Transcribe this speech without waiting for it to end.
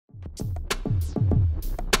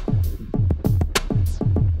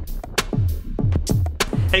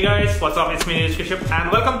Hey guys, what's up? It's me Kashyap and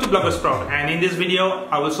welcome to BloggerSprout. And in this video,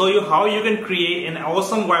 I will show you how you can create an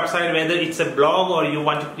awesome website, whether it's a blog or you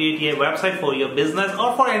want to create a website for your business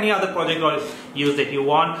or for any other project or use that you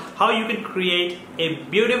want. How you can create a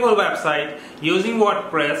beautiful website using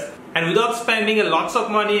WordPress and without spending lots of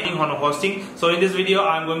money on hosting. So in this video,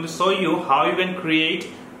 I'm going to show you how you can create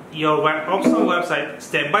your awesome website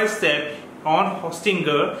step by step on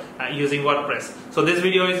Hostinger using WordPress. So this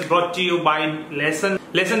video is brought to you by Lesson.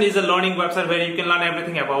 Lesson is a learning website where you can learn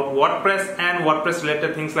everything about WordPress and WordPress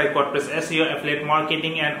related things like WordPress SEO, affiliate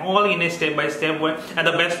marketing, and all in a step-by-step way. And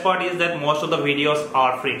the best part is that most of the videos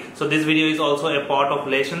are free. So this video is also a part of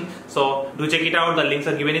Lesson. So do check it out. The links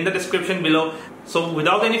are given in the description below. So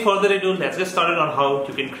without any further ado, let's get started on how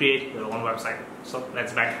you can create your own website. So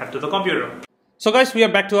let's head to the computer. So guys, we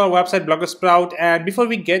are back to our website BloggerSprout, and before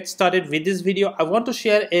we get started with this video, I want to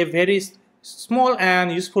share a very small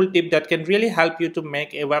and useful tip that can really help you to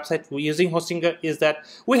make a website using Hostinger. Is that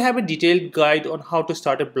we have a detailed guide on how to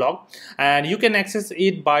start a blog, and you can access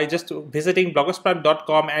it by just visiting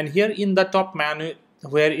bloggersprout.com, and here in the top menu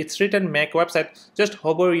where it's written make website, just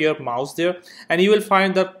hover your mouse there and you will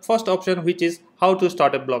find the first option, which is how to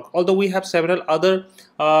start a blog. Although we have several other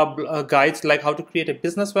guides like how to create a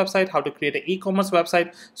business website, how to create an e-commerce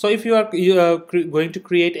website. So if you are going to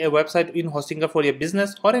create a website in Hostinger for your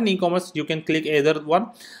business or an e-commerce, you can click either one.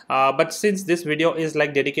 But since this video is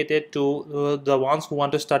like dedicated to the ones who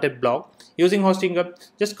want to start a blog using Hostinger,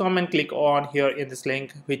 just come and click on here in this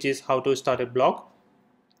link, which is how to start a blog.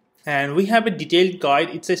 And we have a detailed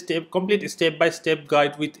guide. It's a complete step-by-step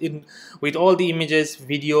guide with all the images,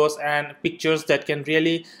 videos, and pictures that can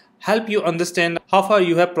really help you understand how far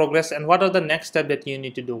you have progressed and what are the next steps that you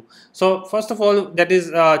need to do. So first of all, that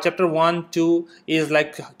is chapter 1, 2 is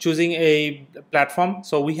like choosing a platform.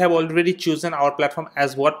 So we have already chosen our platform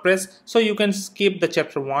as WordPress, so you can skip the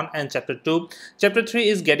chapter 1 and chapter 2. Chapter 3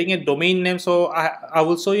 is getting a domain name, so I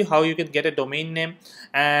will show you how you can get a domain name.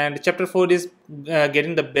 And chapter 4 is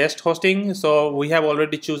getting the best hosting, so we have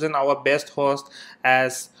already chosen our best host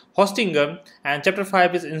as Hostinger. And chapter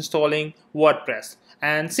 5 is installing WordPress.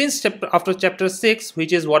 And since after chapter 6,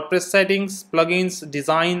 which is WordPress settings, plugins,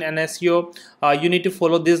 design, and SEO, you need to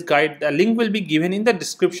follow this guide. The link will be given in the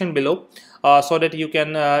description below so that you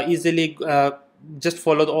can easily just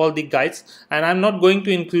follow all the guides. And I'm not going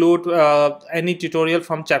to include any tutorial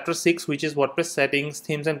from chapter 6, which is WordPress settings,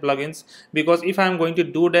 themes, and plugins, because if I'm going to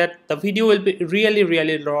do that, the video will be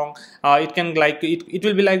really long. It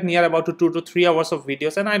will be like near about 2 to 3 hours of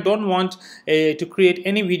videos, and I don't want to create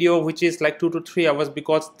any video which is like 2 to 3 hours,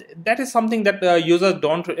 because that is something that users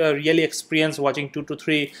don't really experience watching 2 to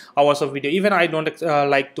 3 hours of video. Even I don't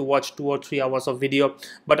like to watch 2 or 3 hours of video,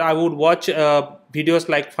 but I would watch videos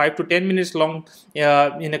like 5 to 10 minutes long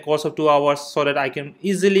in a course of 2 hours, so that I can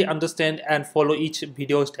easily understand and follow each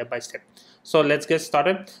video step by step. So let's get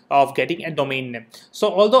started of getting a domain name.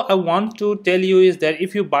 So although I want to tell you is that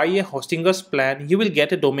if you buy a Hostinger's plan, you will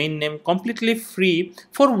get a domain name completely free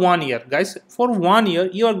for 1 year. Guys, for 1 year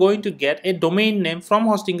you are going to get a domain name from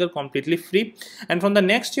Hostinger completely free, and from the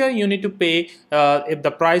next year you need to pay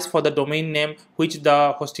the price for the domain name which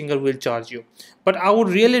the Hostinger will charge you. But I would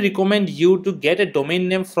really recommend you to get a domain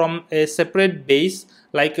name from a separate base,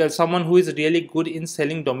 like someone who is really good in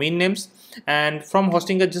selling domain names, and from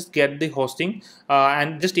Hostinger just get the hosting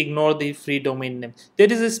and just ignore the free domain name.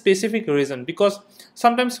 There is a specific reason, because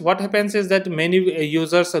sometimes what happens is that many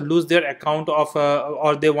users lose their account of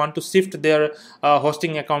or they want to shift their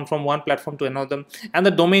hosting account from one platform to another, and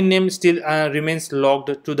the domain name still remains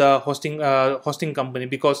logged to the hosting company,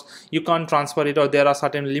 because you can't transfer it or there are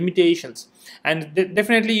certain limitations, and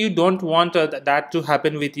definitely you don't want that to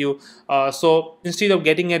happen with you. So instead of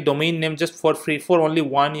getting a domain name just for free for only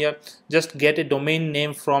 1 year, just get a domain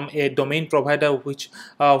name from a domain provider which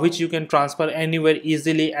you can transfer anywhere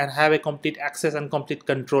easily and have a complete access and complete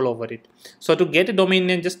control over it. So to get a domain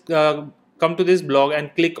name, just come to this blog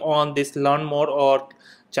and click on this learn more, or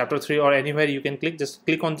chapter 3, or anywhere you can click. Just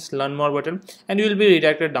click on this learn more button and you will be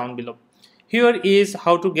redirected down below. Here is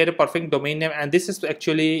how to get a perfect domain name, and this is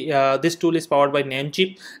actually this tool is powered by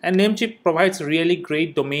Namecheap, and Namecheap provides really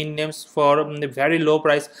great domain names for a very low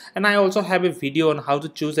price. And I also have a video on how to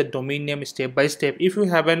choose a domain name step by step if you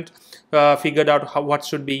haven't figured out what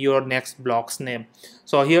should be your next blog's name.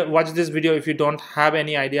 So here, watch this video if you don't have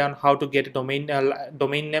any idea on how to get a domain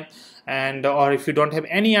name, and or if you don't have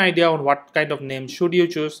any idea on what kind of name should you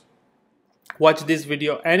choose. Watch this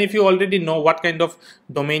video, and if you already know what kind of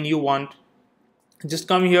domain you want, just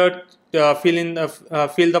come here, fill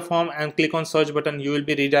the form and click on search button. You will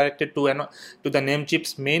be redirected to the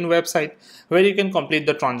Namecheap's main website, where you can complete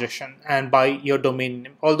the transaction and buy your domain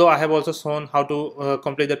name, although I have also shown how to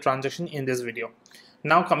complete the transaction in this video.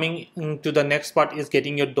 Now coming to the next part is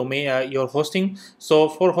getting your domain, your hosting. So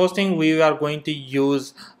for hosting we are going to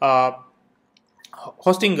use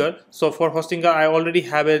Hostinger. So for Hostinger, I already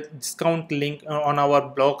have a discount link on our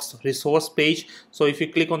blog's resource page. So if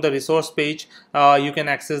you click on the resource page, you can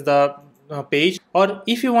access the page, or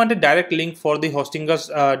if you want a direct link for the Hostinger's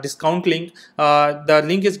discount link, the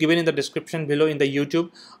link is given in the description below in the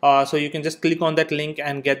YouTube. So you can just click on that link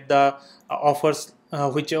and get the offers,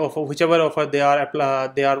 whichever offer they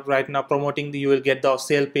are right now promoting. You will get the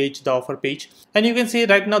sale page, the offer page, and you can see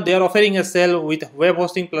right now they are offering a sale with web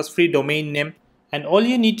hosting plus free domain name. And all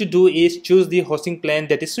you need to do is choose the hosting plan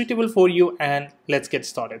that is suitable for you, and let's get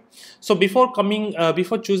started. So before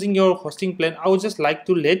choosing your hosting plan, I would just like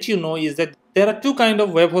to let you know is that there are two kinds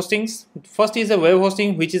of web hostings. First is a web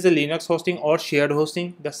hosting, which is a Linux hosting or shared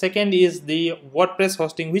hosting. The second is the WordPress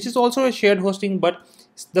hosting, which is also a shared hosting, but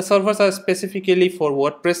the servers are specifically for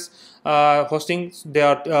WordPress hosting. They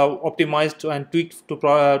are optimized and tweaked to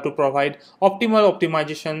provide optimal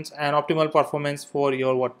optimizations and optimal performance for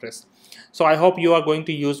your WordPress. So I hope you are going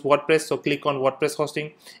to use WordPress. So click on WordPress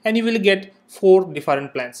hosting and you will get 4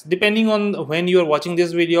 different plans. Depending on when you are watching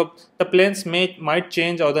this video, the plans might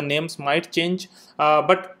change or the names might change,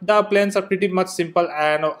 but the plans are pretty much simple,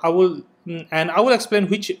 and I will explain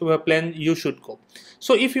which plan you should go.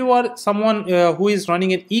 So if you are someone who is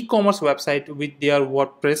running an e-commerce website with their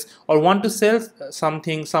WordPress, or want to sell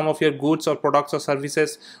some of your goods or products or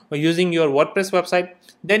services using your WordPress website,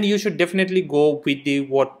 then you should definitely go with the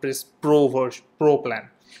WordPress Pro plan.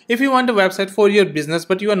 If you want a website for your business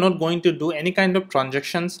but you are not going to do any kind of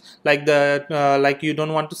transactions, like you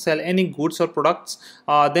don't want to sell any goods or products,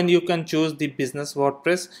 then you can choose the business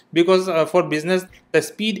WordPress, because for business the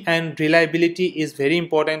speed and reliability is very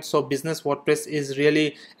important. So business WordPress is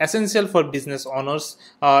really essential for business owners.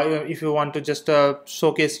 If you want to just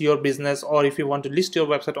showcase your business, or if you want to list your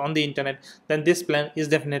website on the internet, then this plan is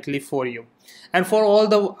definitely for you. And for all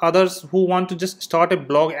the others who want to just start a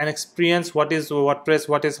blog and experience what is WordPress,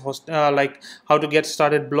 what is like how to get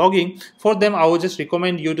started blogging, for them I would just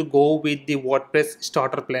recommend you to go with the WordPress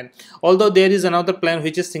starter plan. Although there is another plan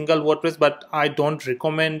which is single WordPress, but I don't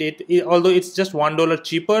recommend it, although it's just $1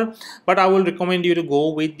 cheaper, but I will recommend you to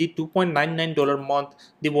go with the $2.99 a month,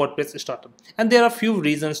 the WordPress starter. And there are few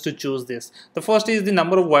reasons to choose this. The first is the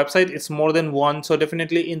number of websites. It's more than one, so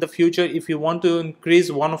definitely in the future if you want to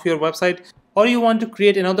increase one of your website, or you want to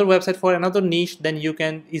create another website for another niche, then you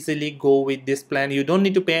can easily go with this plan. You don't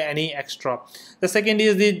need to pay any extra. The second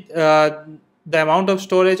is the amount of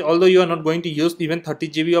storage. Although you are not going to use even 30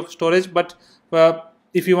 GB of storage, but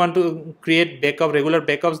if you want to create regular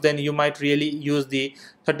backups, then you might really use the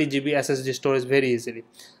 30 GB SSD storage very easily.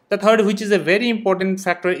 The third, which is a very important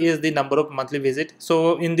factor, is the number of monthly visits.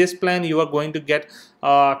 So in this plan you are going to get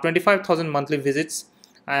 25,000 monthly visits,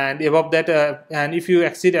 and above that and if you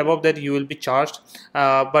exceed above that you will be charged,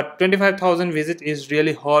 but 25,000 visits is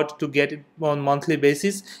really hard to get it on monthly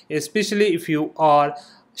basis, especially if you are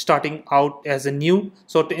starting out as a new.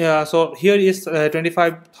 So so here is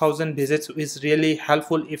 25,000 visits is really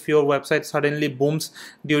helpful if your website suddenly booms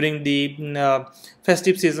during the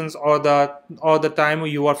festive seasons or the time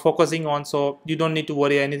you are focusing on. So you don't need to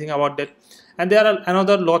worry anything about that. And there are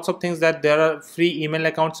another lots of things, that there are free email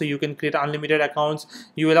accounts, so you can create unlimited accounts.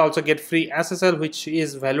 You will also get free SSL, which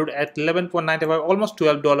is valued at $11.95, almost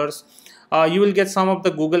 $12. You will get some of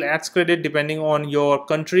the Google Ads credit depending on your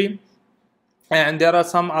country, and there are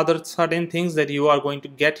some other certain things that you are going to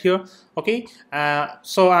get here. Okay,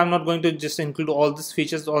 so I'm not going to just include all these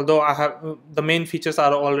features, although I have the main features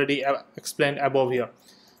are already explained above here.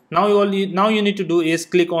 Now you need to do is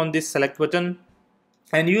click on this select button,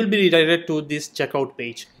 and you will be redirected to this checkout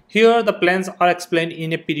page. Here the plans are explained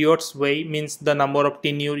in a periods way, means the number of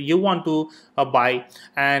tenure you want to buy,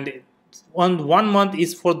 and on 1 month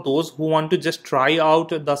is for those who want to just try out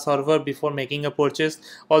the server before making a purchase.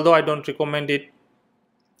 Although I don't recommend it,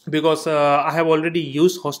 because I have already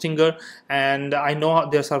used Hostinger and I know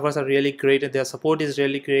their servers are really great, their support is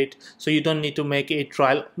really great, so you don't need to make a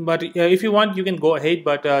trial. But if you want, you can go ahead,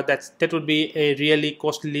 but that would be a really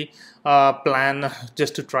costly plan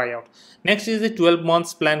just to try out. Next is the 12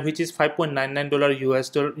 months plan, which is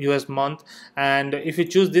 $5.99 US month, and if you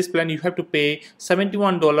choose this plan you have to pay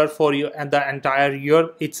 $71 for you and the entire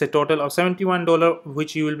year. It's a total of $71,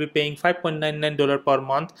 which you will be paying $5.99 per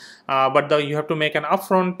month, but you have to make an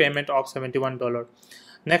upfront payment of $71.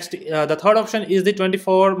 Next, the third option is the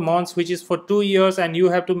 24 months, which is for 2 years, and you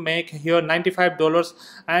have to make here $95.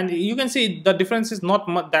 And you can see the difference is not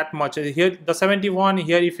that much. Here the 71,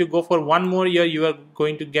 here if you go for 1 more year, you are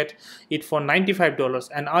going to get it for $95.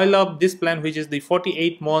 And I love this plan, which is the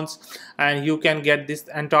 48 months, and you can get this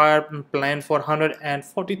entire plan for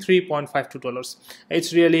 $143.52.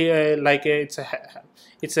 It's really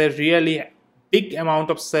it's a really big amount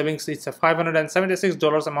of savings. It's a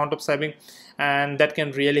 $576 amount of saving, and that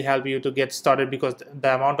can really help you to get started, because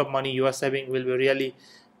the amount of money you are saving will be really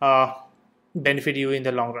benefit you in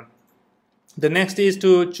the long run. The next is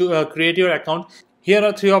to create your account. Here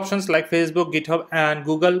are 3 options like Facebook, GitHub and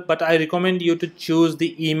Google, but I recommend you to choose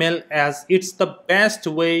the email, as it's the best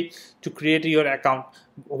way to create your account.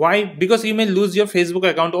 Why? Because you may lose your Facebook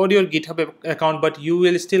account or your GitHub account, but you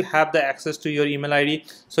will still have the access to your email ID.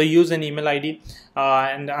 So use an email ID,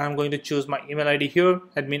 and I'm going to choose my email ID here,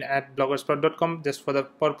 admin@bloggersprout.com, just for the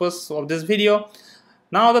purpose of this video.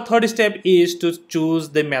 Now the third step is to choose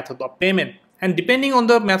the method of payment, and depending on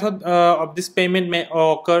the method of this payment may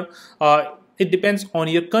occur, it depends on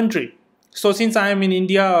your country. So since I am in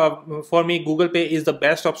India, for me Google Pay is the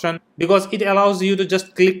best option, because it allows you to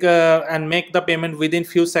just click and make the payment within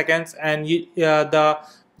few seconds, and the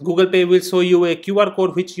Google Pay will show you a QR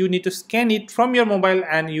code which you need to scan it from your mobile,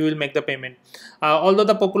 and you will make the payment. Although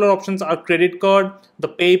the popular options are credit card, the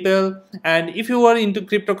PayPal, and if you are into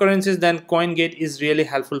cryptocurrencies, then CoinGate is really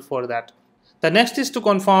helpful for that. The next is to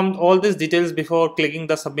confirm all these details before clicking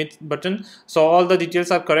the submit button. So all the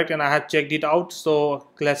details are correct and I have checked it out. So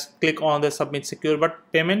let's click on the submit secure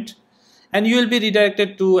payment, and you will be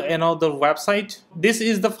redirected to another website. This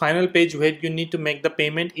is the final page where you need to make the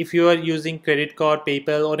payment. If you are using credit card,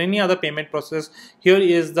 PayPal or any other payment process, here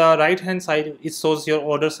is the right hand side. It shows your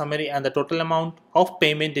order summary and the total amount of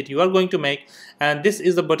payment that you are going to make. And this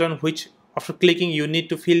is the button which after clicking you need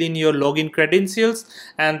to fill in your login credentials,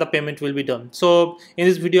 and the payment will be done. So in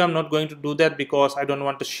this video I'm not going to do that, because I don't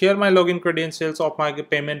want to share my login credentials of my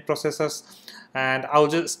payment processors, and I'll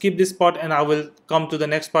just skip this part and I will come to the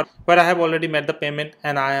next part where I have already made the payment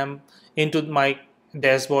and I am into my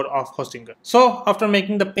dashboard of Hostinger. So after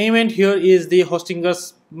making the payment, here is the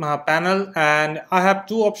Hostinger's panel, and I have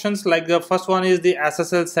 2 options. Like the first one is the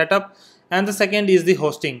SSL setup and the second is the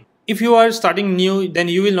hosting. If you are starting new, then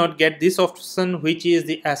you will not get this option, which is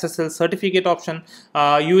the SSL certificate option.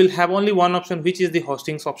 You will have only one option, which is the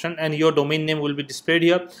hostings option, and your domain name will be displayed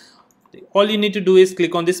here. All you need to do is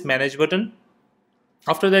click on this manage button.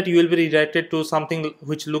 After that you will be redirected to something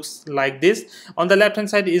which looks like this. On the left hand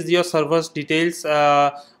side is your server's details,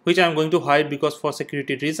 which I'm going to hide because for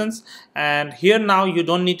security reasons. And here now you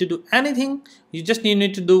don't need to do anything. You just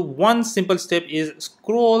need to do one simple step, is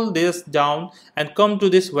scroll this down and come to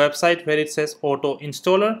this website where it says auto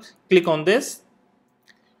installer. Click on this.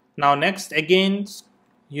 Now next again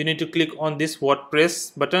you need to click on this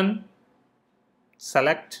WordPress button,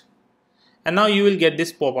 select, and now you will get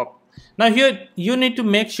this pop-up. Now here you need to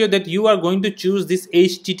make sure that you are going to choose this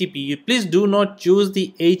HTTP. Please do not choose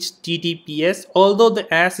the HTTPS, although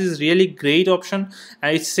the S is really great option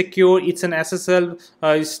and it's secure. It's an SSL,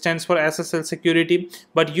 it stands for SSL security,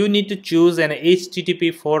 but you need to choose an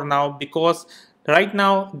HTTP for now, because right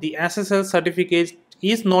now the SSL certificate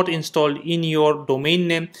is not installed in your domain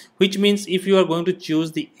name, which means if you are going to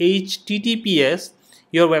choose the HTTPS,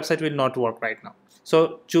 your website will not work right now.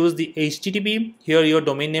 So choose the HTTP. Here your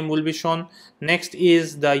domain name will be shown. Next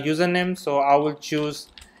is the username, so I will choose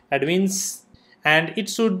admins, and it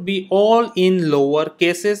should be all in lower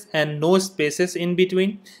cases and no spaces in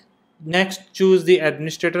between. Next, choose the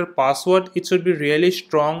administrator password. It should be really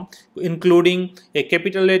strong, including a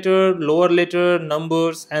capital letter, lower letter,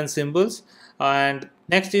 numbers and symbols. And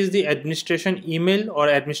next is the administration email or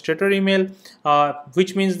administrator email,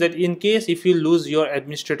 which means that in case if you lose your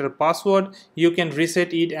administrator password, you can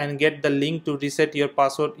reset it and get the link to reset your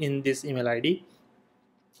password in this email ID.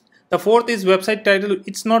 The fourth is website title.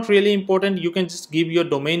 It's not really important. You can just give your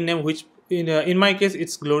domain name, which in my case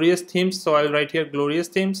it's Glorious Themes, so I'll write here Glorious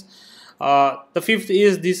Themes. The fifth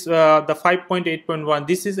is this the 5.8.1.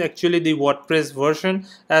 This is actually the WordPress version,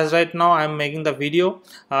 as right now I'm making the video,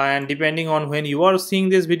 and depending on when you are seeing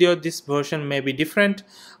this video, this version may be different.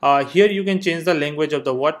 Here you can change the language of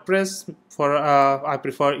the WordPress. For I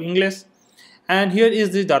prefer English. And here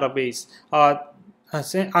is the database.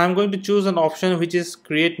 I'm going to choose an option which is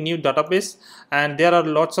create new database, and there are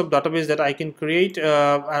lots of database that I can create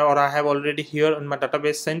or I have already here in my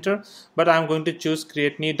database center, but I'm going to choose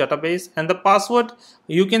create new database. And the password,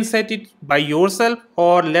 you can set it by yourself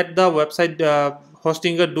or let the website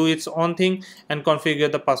Hostinger do its own thing and configure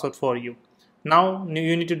the password for you. Now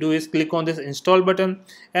you need to do is click on this install button,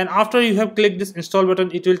 and after you have clicked this install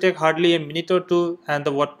button, it will take hardly a minute or two and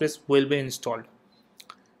the WordPress will be installed.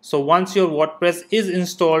 So once your WordPress is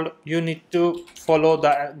installed, you need to follow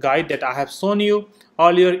the guide that I have shown you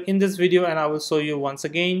earlier in this video, and I will show you once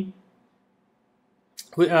again.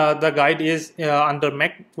 The guide is under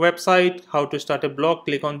Mac website, how to start a blog.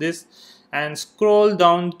 Click on this and scroll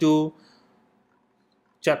down to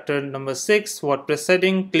chapter number 6, WordPress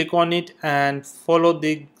setting. Click on it and follow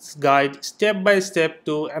this guide step by step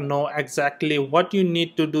to know exactly what you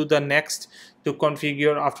need to do the next to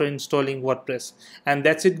configure after installing WordPress. And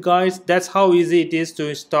that's it, guys. That's how easy it is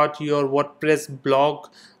to start your WordPress blog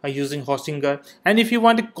using Hostinger. And if you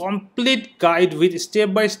want a complete guide with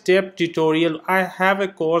step-by-step tutorial, I have a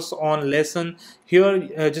course on lesson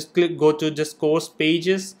here. Just go to just course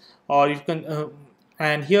pages, or you can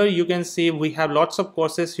and here you can see we have lots of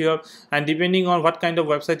courses here, and depending on what kind of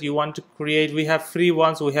website you want to create, we have free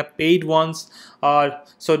ones, we have paid ones.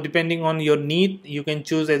 So depending on your need, you can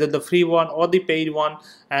choose either the free one or the paid one,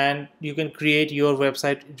 and you can create your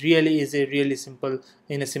website really easy, really simple,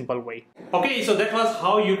 in a simple way. Okay, so that was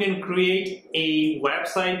how you can create a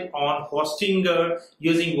website on Hostinger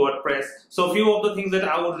using WordPress. So a few of the things that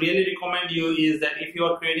I would really recommend you is that if you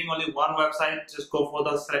are creating only one website, just go for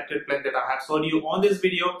the selected plan that I have shown you on this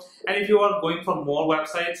video. And if you are going for more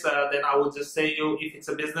websites, then I would just say you, if it's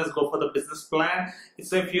a business, go for the business plan.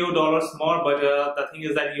 It's a few dollars more, but the thing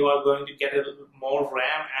is that you are going to get a little more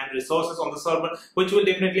RAM and resources on the server, which will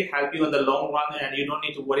definitely help you in the long run, and you don't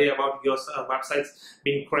need to worry about your websites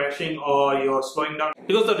being crashing or you're slowing down,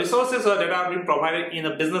 because the resources that are being provided in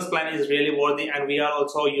a business plan is really worthy. And we are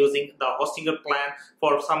also using the Hostinger plan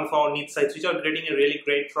for some of our niche sites which are getting a really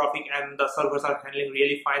great traffic, and the servers are handling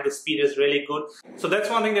really fine, the speed is really good. So that's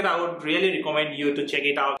one thing that I would really recommend you to check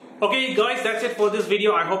it out. Okay guys, that's it for this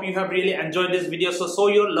video. I hope you have really enjoyed this video. So show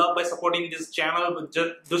your love by supporting this channel, but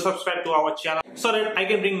just do subscribe to our channel so that I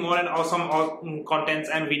can bring more and awesome contents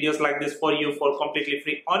and videos like this for you for completely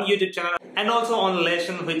free on YouTube channel, and also on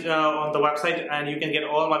Lesson, which on the website, and you can get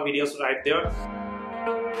all my videos right there.